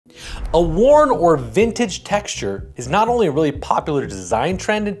A worn or vintage texture is not only a really popular design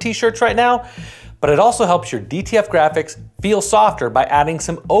trend in t-shirts right now, but it also helps your DTF graphics feel softer by adding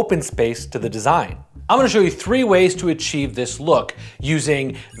some open space to the design. I'm gonna show you 3 ways to achieve this look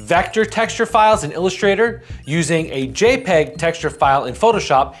using vector texture files in Illustrator, using a JPEG texture file in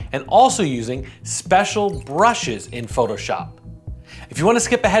Photoshop, and also using special brushes in Photoshop. If you wanna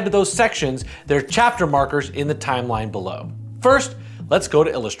skip ahead to those sections, there are chapter markers in the timeline below. First, let's go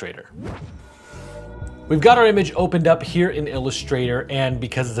to Illustrator. We've got our image opened up here in Illustrator, and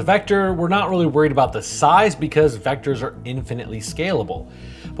because it's a vector, we're not really worried about the size because vectors are infinitely scalable.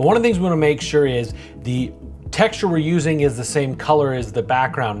 But one of the things we want to make sure is the texture we're using is the same color as the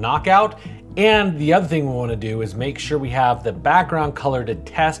background knockout. And the other thing we want to do is make sure we have the background color to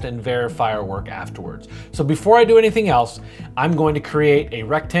test and verify our work afterwards. So before I do anything else, I'm going to create a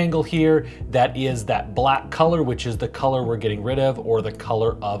rectangle here that is that black color, which is the color we're getting rid of, or the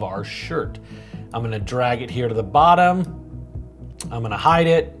color of our shirt. I'm going to drag it here to the bottom. I'm going to hide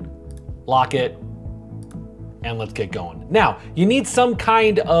it, lock it, and let's get going. Now, you need some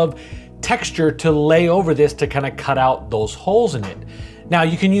kind of texture to lay over this to kind of cut out those holes in it. Now,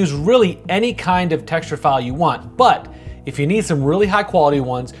 you can use really any kind of texture file you want, but if you need some really high quality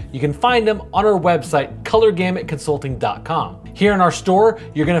ones, you can find them on our website, colorgamutconsulting.com. Here in our store,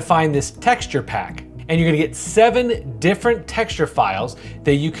 you're gonna find this texture pack, and you're gonna get 7 different texture files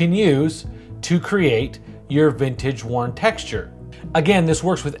that you can use to create your vintage worn texture. Again, this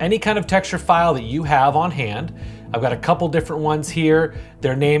works with any kind of texture file that you have on hand. I've got a couple different ones here.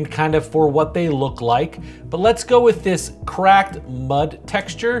 They're named kind of for what they look like, but let's go with this cracked mud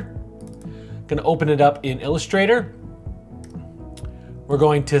texture. Gonna open it up in Illustrator. We're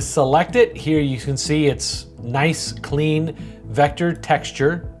going to select it. Here you can see it's nice, clean vector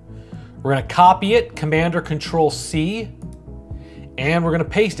texture. We're gonna copy it, Command or Control C, and we're gonna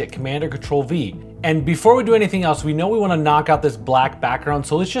paste it, Command or Control V. And before we do anything else, we know we wanna knock out this black background,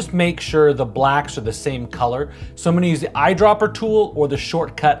 so let's just make sure the blacks are the same color. So I'm gonna use the eyedropper tool or the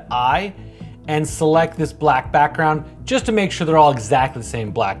shortcut I and select this black background just to make sure they're all exactly the same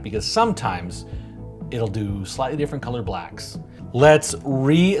black, because sometimes it'll do slightly different color blacks. Let's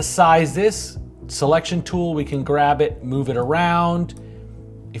resize this. Selection tool, we can grab it, move it around.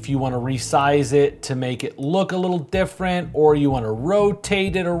 If you want to resize it to make it look a little different, or you want to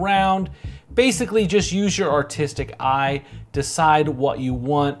rotate it around, basically just use your artistic eye, decide what you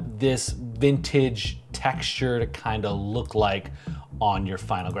want this vintage texture to kind of look like on your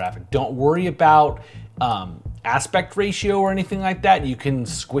final graphic. Don't worry about aspect ratio or anything like that. You can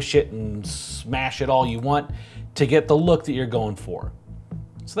squish it and smash it all you want to get the look that you're going for.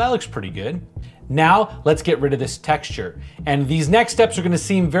 So that looks pretty good. Now let's get rid of this texture. And these next steps are gonna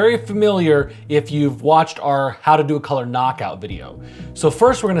seem very familiar if you've watched our how to do a color knockout video. So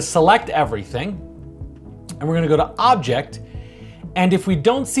first we're gonna select everything and we're gonna go to Object. And if we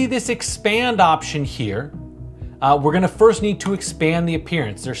don't see this expand option here, we're gonna first need to expand the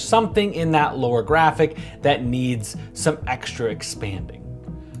appearance. There's something in that lower graphic that needs some extra expanding.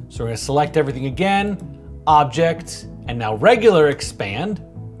 So we're gonna select everything again, Object, and now regular expand.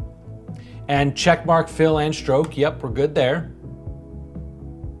 And check mark, fill, and stroke. Yep, we're good there.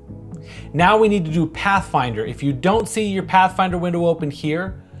 Now we need to do Pathfinder. If you don't see your Pathfinder window open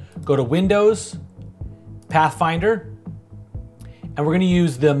here, go to Windows, Pathfinder, and we're gonna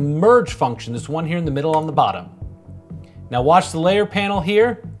use the merge function, this one here in the middle on the bottom. Now watch the layer panel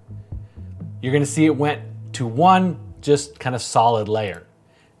here. You're gonna see it went to one just kind of solid layer.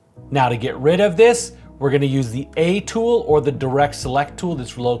 Now to get rid of this, we're gonna use the A tool or the direct select tool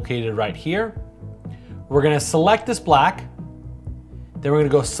that's located right here. We're gonna select this black, then we're gonna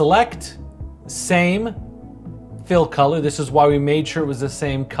go select, same, fill color. This is why we made sure it was the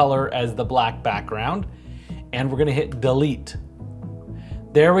same color as the black background. And we're gonna hit delete.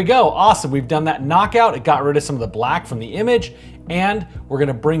 There we go, awesome. We've done that knockout. It got rid of some of the black from the image, and we're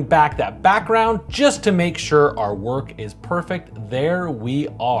gonna bring back that background just to make sure our work is perfect. There we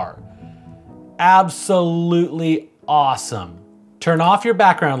are. Absolutely awesome. Turn off your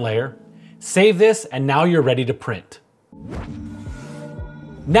background layer, save this, and now you're ready to print.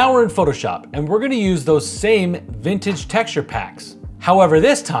 Now we're in Photoshop, and we're gonna use those same vintage texture packs. However,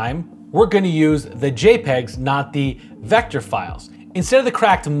 this time, we're gonna use the JPEGs, not the vector files. Instead of the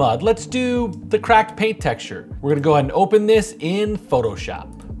cracked mud, let's do the cracked paint texture. We're gonna go ahead and open this in Photoshop.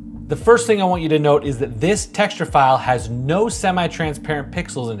 The first thing I want you to note is that this texture file has no semi-transparent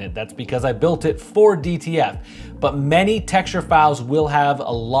pixels in it. That's because I built it for DTF. But many texture files will have a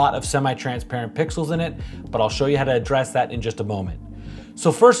lot of semi-transparent pixels in it, but I'll show you how to address that in just a moment.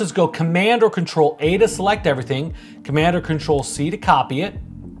 So first, let's go Command or Control A to select everything, Command or Control C to copy it.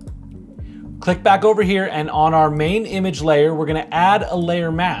 Click back over here, and on our main image layer, we're gonna add a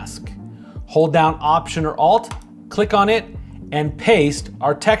layer mask. Hold down Option or Alt, click on it, and paste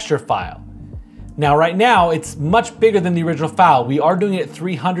our texture file. Now, right now, it's much bigger than the original file. We are doing it at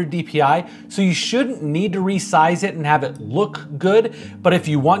 300 DPI, so you shouldn't need to resize it and have it look good, but if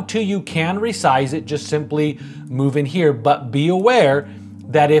you want to, you can resize it, just simply move in here, but be aware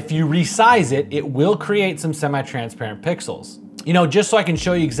that if you resize it, it will create some semi-transparent pixels. You know, just so I can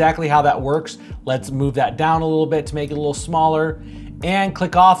show you exactly how that works, let's move that down a little bit to make it a little smaller and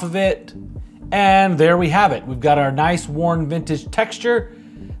click off of it. And there we have it. We've got our nice worn vintage texture.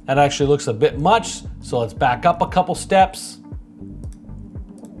 That actually looks a bit much, so let's back up a couple steps.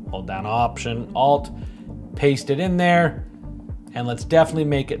 Hold down Option, Alt, paste it in there, and let's definitely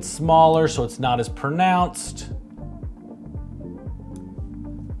make it smaller so it's not as pronounced.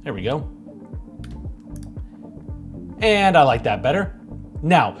 There we go. And I like that better.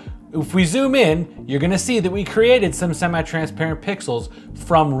 Now, if we zoom in, you're gonna see that we created some semi-transparent pixels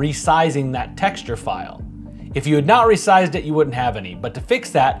from resizing that texture file. If you had not resized it, you wouldn't have any. But to fix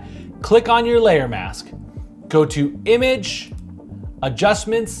that, click on your layer mask, go to Image,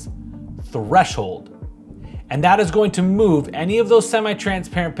 Adjustments, Threshold. And that is going to move any of those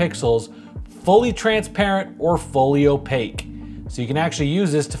semi-transparent pixels fully transparent or fully opaque. So you can actually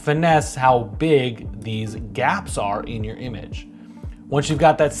use this to finesse how big these gaps are in your image. Once you've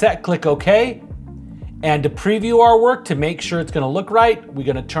got that set, click OK. And to preview our work, to make sure it's gonna look right, we're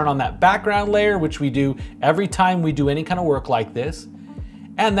gonna turn on that background layer, which we do every time we do any kind of work like this.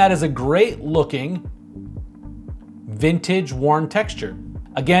 And that is a great looking vintage worn texture.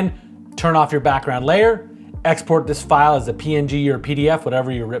 Again, turn off your background layer, export this file as a PNG or a PDF, whatever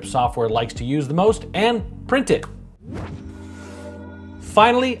your RIP software likes to use the most, and print it.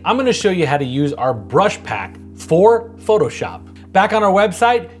 Finally, I'm gonna show you how to use our brush pack for Photoshop. Back on our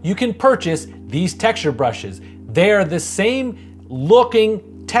website, you can purchase these texture brushes. They are the same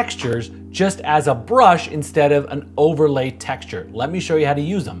looking textures, just as a brush instead of an overlay texture. Let me show you how to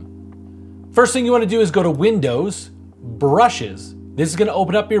use them. First thing you wanna do is go to Windows, Brushes. This is gonna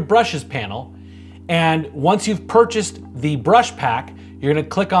open up your Brushes panel. And once you've purchased the brush pack, you're gonna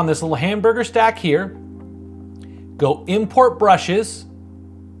click on this little hamburger stack here, go Import Brushes,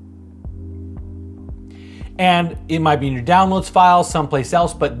 and it might be in your downloads file someplace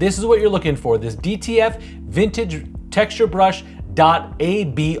else, but this is what you're looking for, this DTF Vintage Texture Brush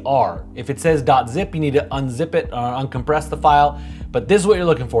 .abr. If it says .zip, you need to unzip it or uncompress the file, but this is what you're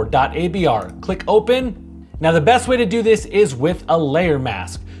looking for, .abr. Click Open. Now the best way to do this is with a layer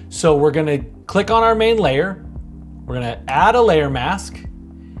mask. So we're gonna click on our main layer, we're gonna add a layer mask,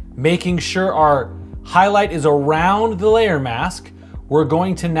 making sure our highlight is around the layer mask. We're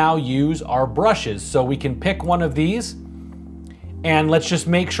going to now use our brushes. So we can pick one of these, and let's just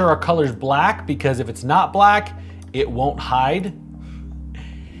make sure our color's black, because if it's not black, it won't hide.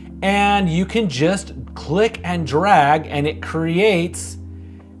 And you can just click and drag, and it creates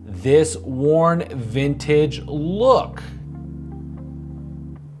this worn vintage look.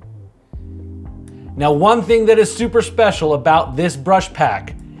 Now, one thing that is super special about this brush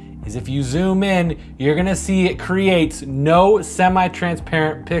pack is if you zoom in, you're gonna see it creates no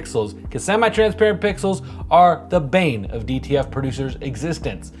semi-transparent pixels, because semi-transparent pixels are the bane of DTF producers'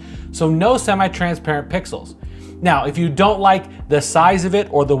 existence. So no semi-transparent pixels. Now, if you don't like the size of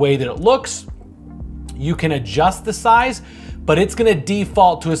it or the way that it looks, you can adjust the size, but it's gonna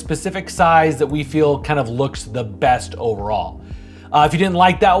default to a specific size that we feel kind of looks the best overall. If you didn't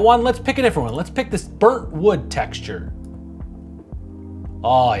like that one, let's pick a different one. Let's pick this burnt wood texture.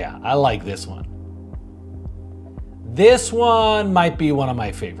 Oh yeah, I like this one. This one might be one of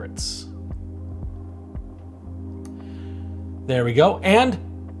my favorites. There we go. And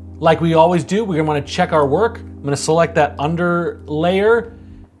like we always do, we're gonna wanna check our work. I'm gonna select that under layer,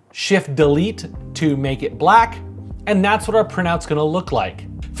 Shift Delete to make it black. And that's what our printout's gonna look like.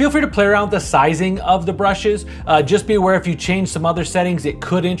 Feel free to play around with the sizing of the brushes. Just be aware if you change some other settings, it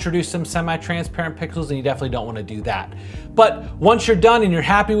could introduce some semi-transparent pixels, and you definitely don't want to do that. But once you're done and you're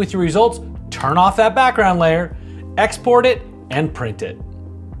happy with your results, turn off that background layer, export it, and print it.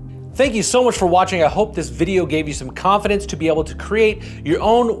 Thank you so much for watching. I hope this video gave you some confidence to be able to create your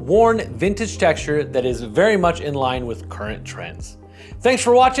own worn vintage texture that is very much in line with current trends. Thanks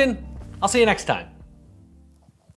for watching. I'll see you next time.